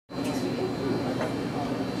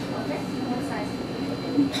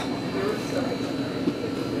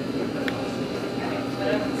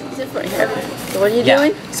What are you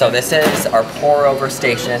doing? So this is our pour over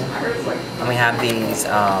station, and we have these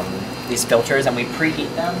filters, and we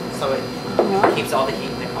preheat them so it keeps all the heat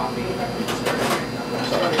in the coffee.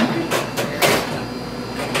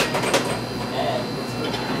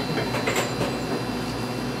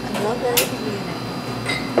 I love it.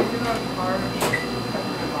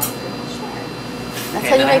 That's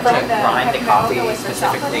how you make to grind the coffee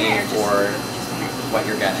specifically for what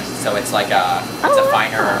you're getting. So it's like a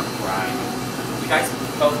finer grind. You guys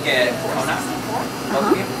both get Kona?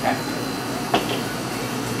 Both of you? Okay.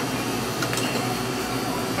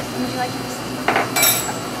 Would you like to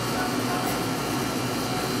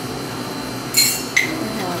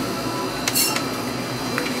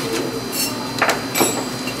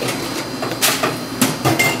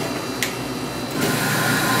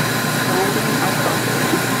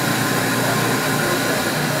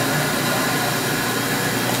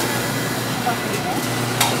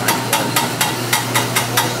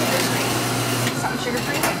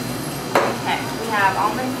sugar-free? Okay, we have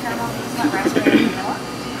almond, caramel, hazelnut, raspberry, and vanilla.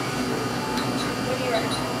 What do you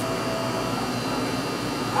recommend?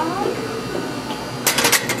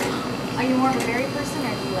 Are you more of a berry person,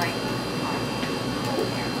 or do you like?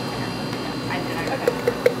 Okay.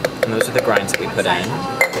 And those are the grinds that we put in.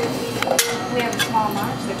 We have a small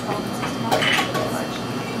amount, so they're 12 and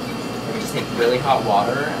 16. We just take really hot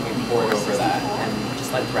water and we pour it over that, and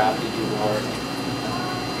just let gravity do the work.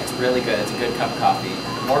 It's really good. It's a good cup of coffee.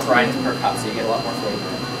 More grinds per cup, so you get a lot more flavor.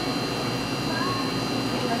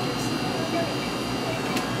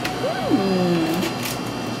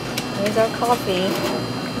 Here's our coffee.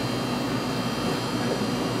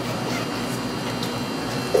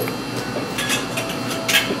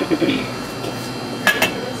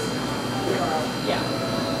 Yeah.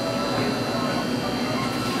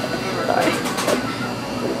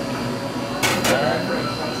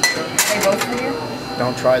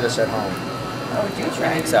 Don't try this at home. Oh, do try. I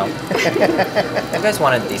think so. You guys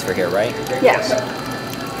wanted these for here, right? Yes.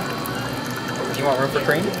 Do you want room for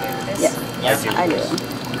cream? Yes. Yes, I do.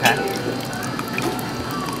 Okay.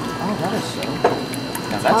 Oh, that is so.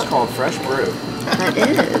 Now that's called fresh brew. That is.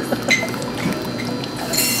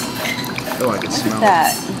 Oh, I can smell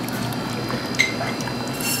That. it.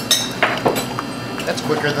 That's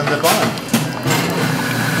quicker than the bun.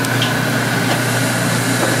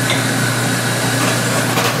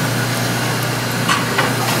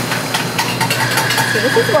 See,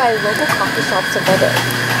 this is why local coffee shops are better.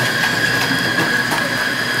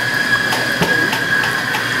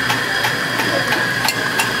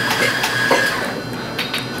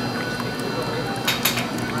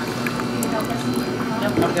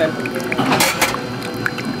 Yep, I'm good.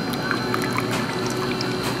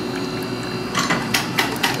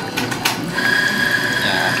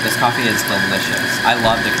 Yeah, this coffee is delicious. I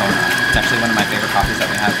love the Kona. It's actually one of my favorite coffees that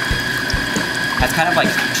we have. It has kind of like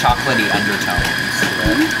chocolatey undertones to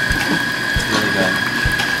it. It's really good.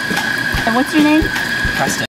 And what's your name? Preston.